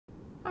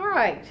All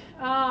right,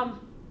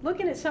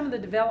 looking at some of the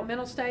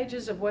developmental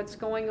stages of what's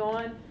going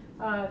on,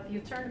 if you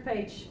turn to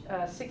page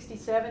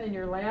 67 in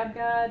your lab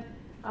guide,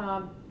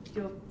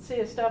 you'll see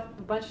a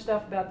bunch of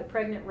stuff about the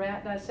pregnant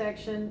rat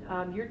dissection.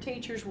 Your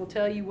teachers will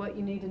tell you what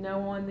you need to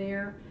know on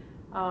there,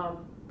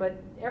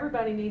 but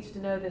everybody needs to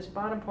know this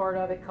bottom part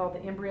of it called the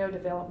embryo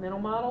developmental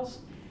models.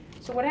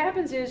 So what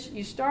happens is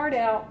you start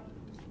out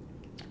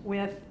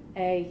with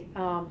a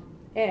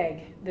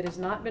egg that has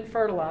not been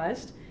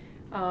fertilized.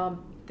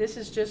 This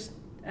is just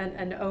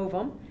an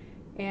ovum,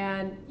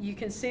 and you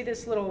can see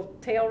this little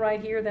tail right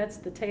here. That's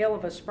the tail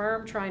of a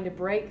sperm trying to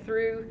break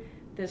through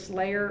this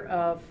layer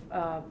of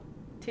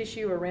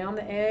tissue around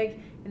the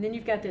egg, and then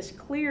you've got this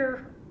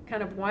clear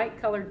kind of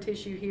white colored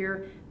tissue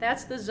here.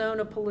 That's the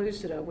zona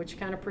pellucida, which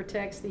kind of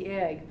protects the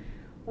egg.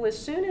 Well, as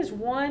soon as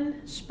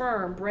one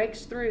sperm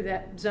breaks through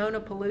that zona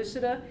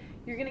pellucida,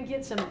 you're going to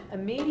get some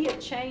immediate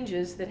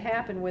changes that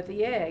happen with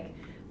the egg.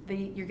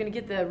 You're going to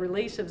get the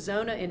release of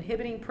zona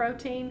inhibiting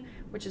protein,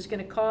 which is going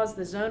to cause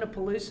the zona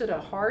pellucida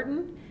to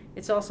harden.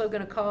 It's also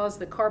going to cause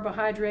the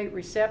carbohydrate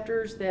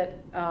receptors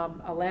that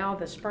allow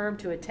the sperm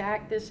to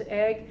attack this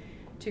egg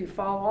to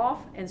fall off.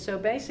 And so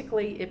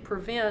basically it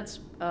prevents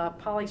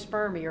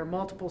polyspermy, or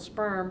multiple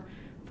sperm,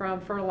 from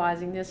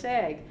fertilizing this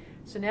egg.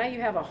 So now you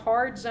have a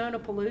hard zona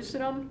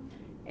pellucidum,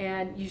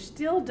 and you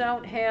still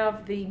don't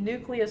have the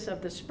nucleus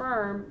of the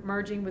sperm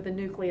merging with the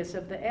nucleus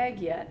of the egg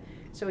yet.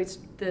 So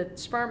the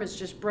sperm is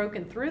just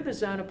broken through the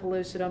zona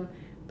pellucidum,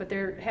 but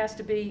there has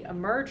to be a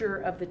merger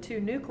of the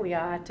two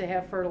nuclei to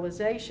have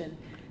fertilization.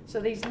 So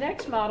these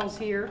next models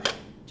here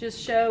just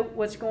show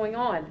what's going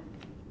on.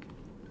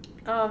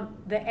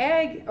 The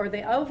egg, or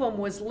the ovum,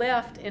 was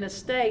left in a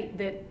state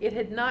that it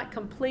had not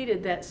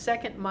completed that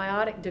second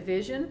meiotic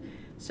division.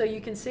 So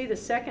you can see the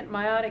second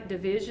meiotic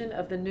division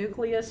of the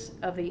nucleus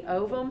of the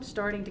ovum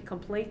starting to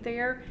complete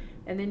there.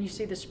 And then you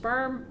see the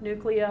sperm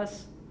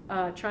nucleus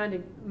trying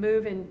to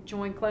move and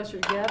join closer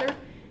together.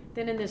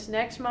 Then in this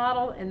next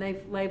model, and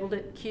they've labeled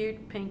it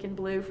cute, pink and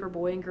blue for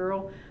boy and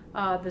girl,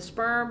 the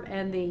sperm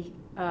and the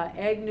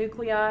egg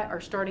nuclei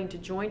are starting to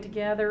join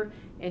together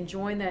and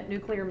join that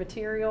nuclear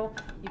material.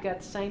 You've got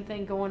the same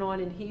thing going on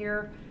in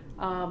here.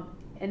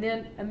 And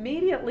then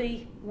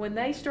immediately when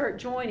they start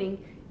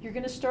joining, you're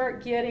going to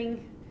start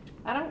getting,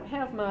 I don't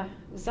have my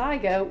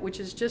zygote, which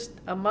is just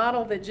a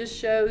model that just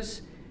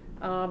shows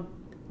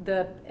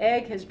the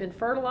egg has been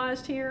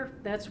fertilized here.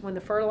 That's when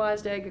the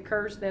fertilized egg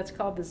occurs. That's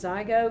called the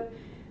zygote.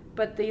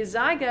 But the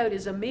zygote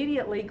is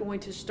immediately going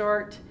to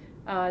start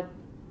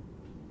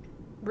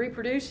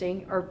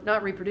reproducing, or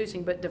not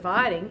reproducing, but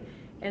dividing.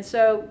 And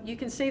so you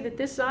can see that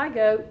this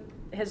zygote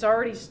has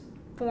already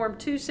formed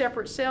two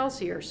separate cells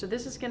here. So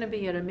this is going to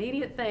be an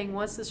immediate thing.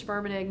 Once the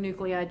sperm and egg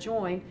nuclei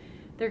join,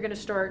 they're going to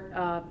start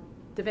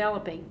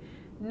developing.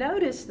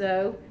 Notice,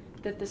 though,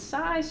 that the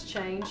size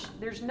change,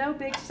 there's no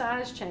big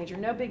size change or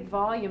no big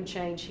volume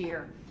change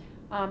here.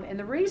 And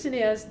the reason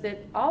is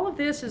that all of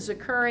this is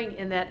occurring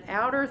in that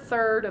outer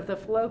third of the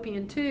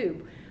fallopian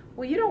tube.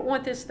 Well, you don't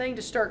want this thing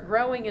to start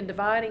growing and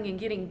dividing and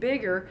getting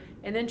bigger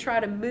and then try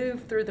to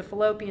move through the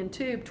fallopian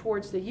tube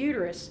towards the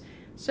uterus.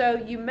 So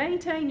you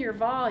maintain your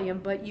volume,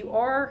 but you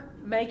are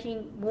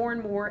making more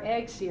and more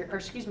eggs here, or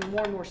excuse me,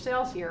 more and more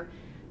cells here.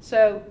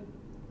 So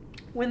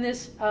when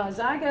this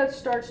zygote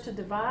starts to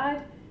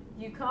divide,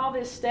 you call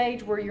this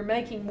stage where you're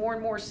making more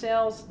and more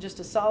cells,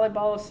 just a solid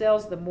ball of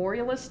cells, the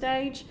morula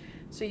stage.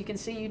 So you can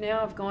see you now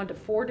have gone to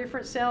 4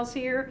 different cells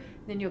here,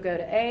 then you'll go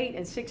to 8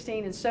 and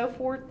 16 and so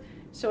forth.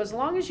 So as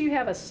long as you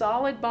have a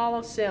solid ball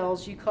of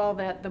cells, you call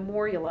that the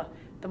morula.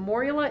 The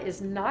morula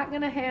is not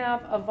going to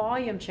have a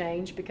volume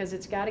change because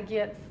it's got to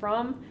get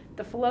from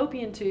the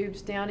fallopian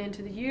tubes down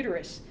into the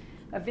uterus.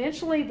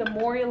 Eventually the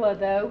morula,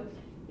 though,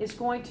 is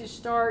going to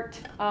start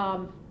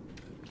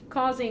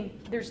causing,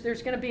 there's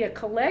going to be a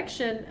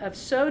collection of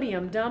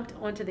sodium dumped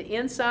onto the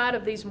inside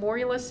of these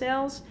morula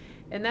cells,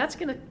 and that's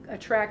going to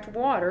attract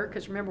water,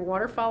 because remember,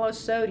 water follows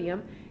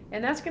sodium,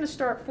 and that's going to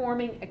start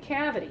forming a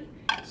cavity.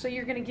 So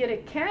you're going to get a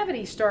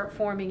cavity start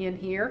forming in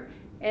here,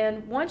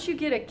 and once you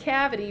get a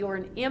cavity or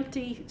an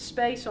empty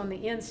space on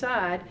the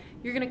inside,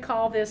 you're going to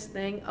call this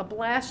thing a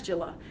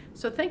blastula.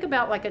 So think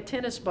about like a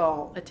tennis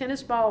ball. A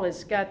tennis ball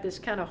has got this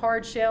kind of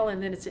hard shell,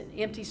 and then it's an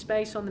empty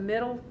space on the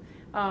middle.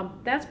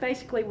 That's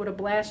basically what a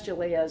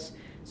blastula is.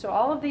 So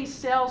all of these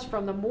cells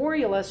from the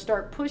morula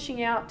start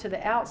pushing out to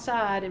the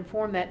outside and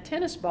form that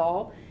tennis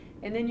ball,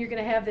 and then you're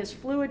going to have this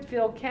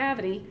fluid-filled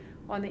cavity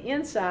on the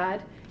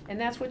inside, and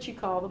that's what you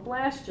call the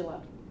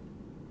blastula.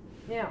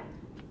 Now,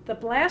 the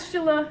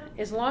blastula,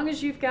 as long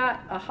as you've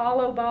got a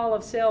hollow ball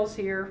of cells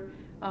here,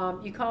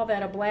 you call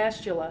that a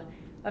blastula.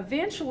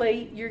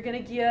 Eventually, you're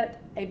going to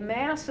get a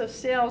mass of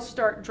cells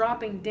start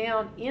dropping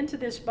down into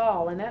this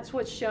ball, and that's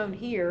what's shown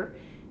here.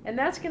 And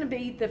that's going to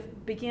be the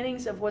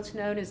beginnings of what's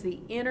known as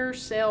the inner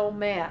cell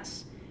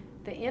mass.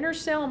 The inner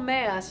cell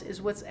mass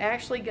is what's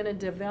actually going to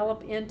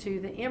develop into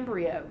the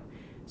embryo.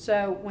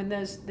 So when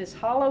this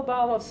hollow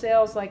ball of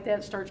cells like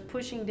that starts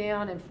pushing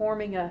down and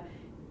forming a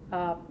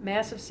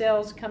mass of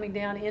cells coming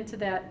down into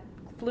that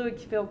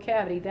fluid-filled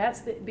cavity, that's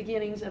the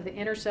beginnings of the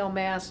inner cell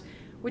mass,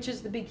 which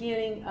is the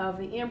beginning of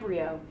the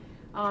embryo.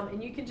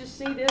 And you can just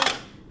see this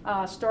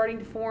starting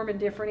to form in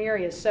different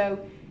areas. So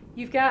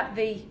you've got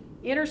the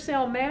inner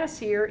cell mass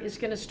here is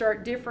going to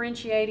start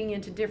differentiating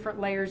into different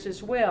layers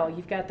as well.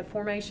 You've got the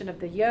formation of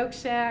the yolk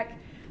sac.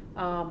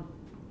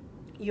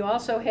 You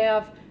also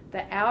have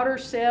the outer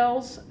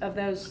cells of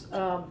those,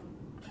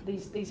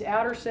 these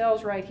outer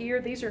cells right here.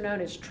 These are known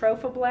as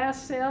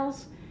trophoblast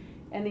cells.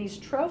 And these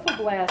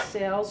trophoblast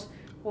cells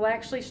will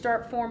actually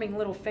start forming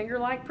little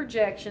finger-like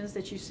projections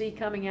that you see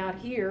coming out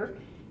here.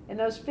 And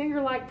those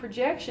finger-like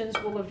projections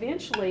will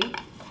eventually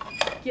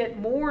get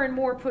more and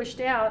more pushed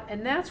out,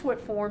 and that's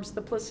what forms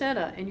the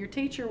placenta. And your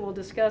teacher will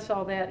discuss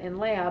all that in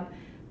lab,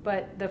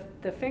 but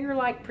the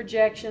finger-like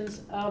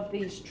projections of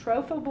these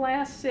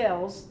trophoblast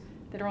cells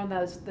that are on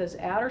those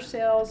outer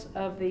cells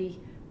of the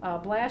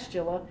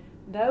blastula,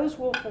 those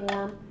will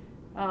form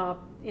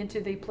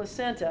into the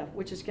placenta,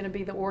 which is going to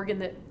be the organ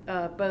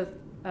that both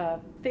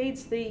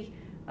feeds the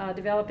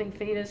developing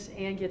fetus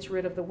and gets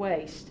rid of the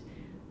waste.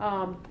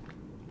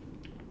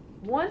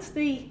 Once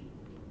the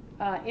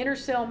inner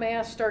cell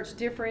mass starts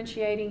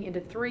differentiating into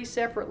 3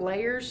 separate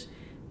layers,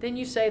 then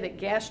you say that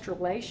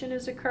gastrulation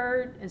has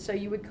occurred, and so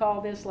you would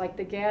call this like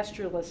the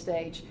gastrula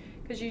stage,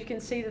 because you can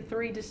see the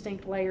 3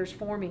 distinct layers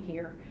forming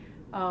here.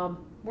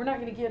 We're not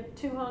going to get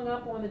too hung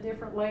up on the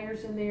different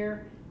layers in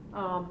there.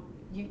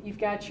 You've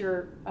got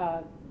your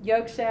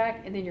yolk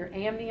sac and then your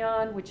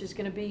amnion, which is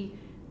going to be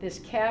this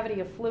cavity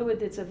of fluid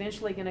that's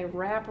eventually going to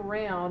wrap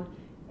around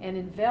and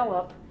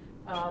envelop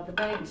the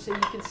baby. So you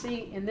can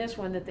see in this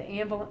one that the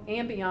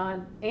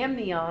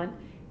amnion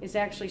is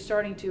actually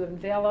starting to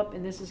envelop,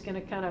 and this is going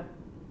to kind of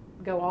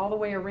go all the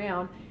way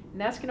around, and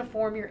that's going to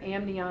form your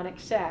amniotic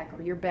sac,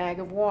 or your bag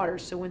of water.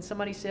 So when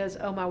somebody says,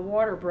 oh, my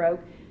water broke,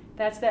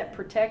 that's that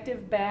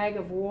protective bag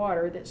of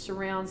water that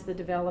surrounds the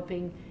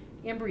developing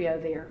embryo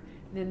there.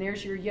 And then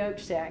there's your yolk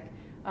sac.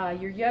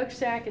 Your yolk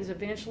sac is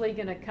eventually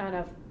going to kind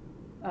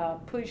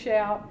of push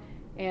out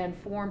and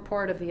form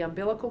part of the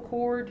umbilical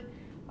cord.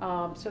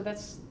 So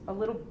that's a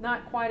little,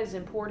 not quite as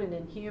important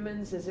in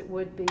humans as it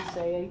would be,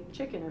 say, a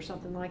chicken or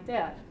something like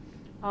that.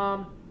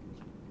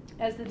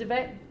 As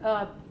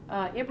the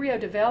embryo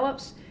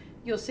develops,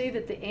 you'll see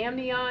that the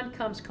amnion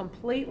comes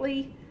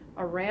completely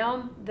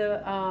around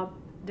the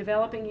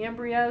developing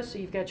embryo. So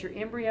you've got your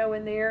embryo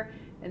in there,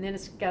 and then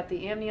it's got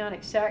the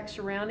amniotic sac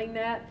surrounding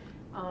that.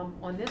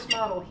 On this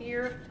model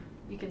here,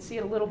 you can see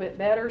it a little bit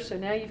better. So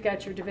now you've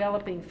got your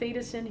developing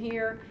fetus in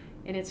here,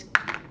 and it's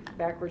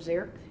backwards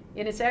there.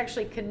 And it's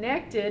actually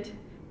connected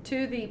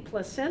to the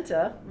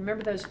placenta.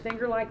 Remember those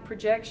finger-like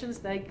projections?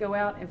 They go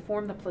out and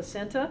form the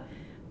placenta.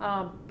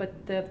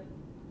 But the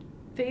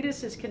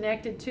fetus is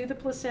connected to the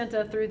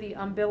placenta through the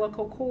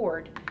umbilical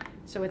cord.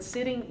 So it's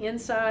sitting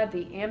inside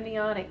the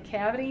amniotic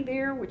cavity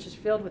there, which is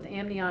filled with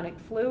amniotic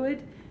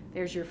fluid.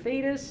 There's your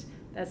fetus.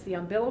 That's the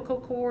umbilical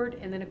cord.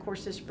 And then, of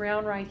course, this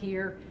brown right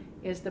here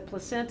is the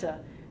placenta.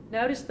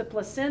 Notice the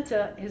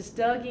placenta is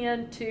dug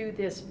into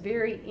this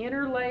very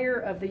inner layer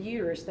of the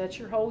uterus. That's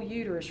your whole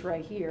uterus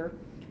right here.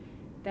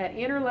 That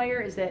inner layer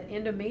is that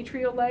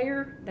endometrial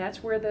layer.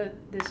 That's where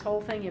this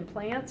whole thing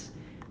implants.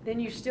 Then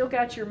you've still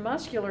got your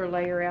muscular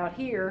layer out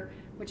here,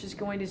 which is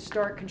going to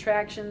start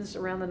contractions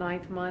around the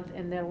 9th month,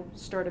 and they'll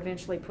start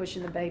eventually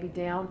pushing the baby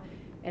down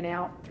and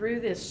out through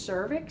this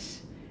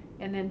cervix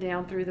and then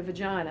down through the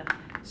vagina.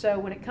 So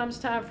when it comes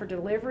time for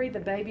delivery, the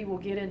baby will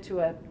get into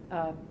a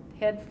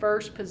head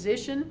first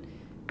position,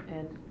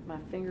 and my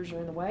fingers are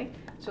in the way.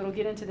 So it'll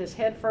get into this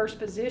head first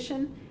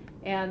position,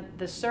 and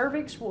the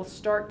cervix will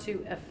start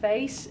to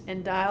efface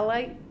and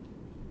dilate,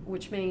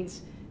 which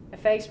means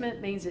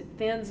effacement means it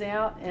thins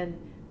out, and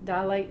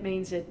dilate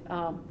means it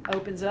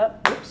opens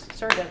up. Oops,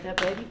 sorry about that,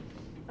 baby.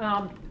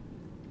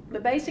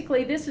 But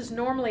basically, this is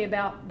normally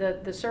about,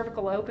 the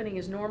cervical opening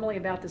is normally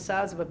about the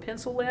size of a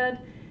pencil lead.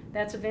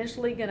 That's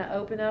eventually going to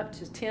open up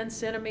to 10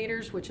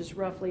 centimeters, which is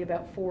roughly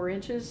about 4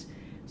 inches,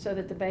 so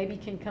that the baby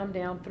can come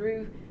down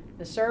through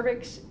the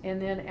cervix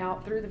and then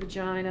out through the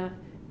vagina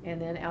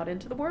and then out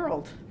into the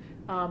world.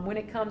 When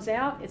it comes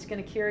out, it's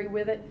going to carry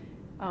with it,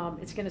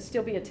 it's going to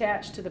still be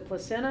attached to the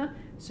placenta,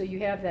 so you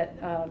have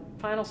that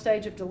final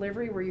stage of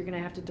delivery where you're going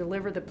to have to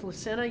deliver the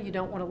placenta. You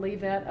don't want to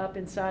leave that up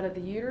inside of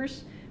the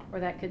uterus, or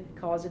that could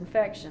cause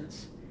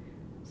infections.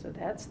 So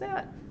that's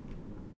that.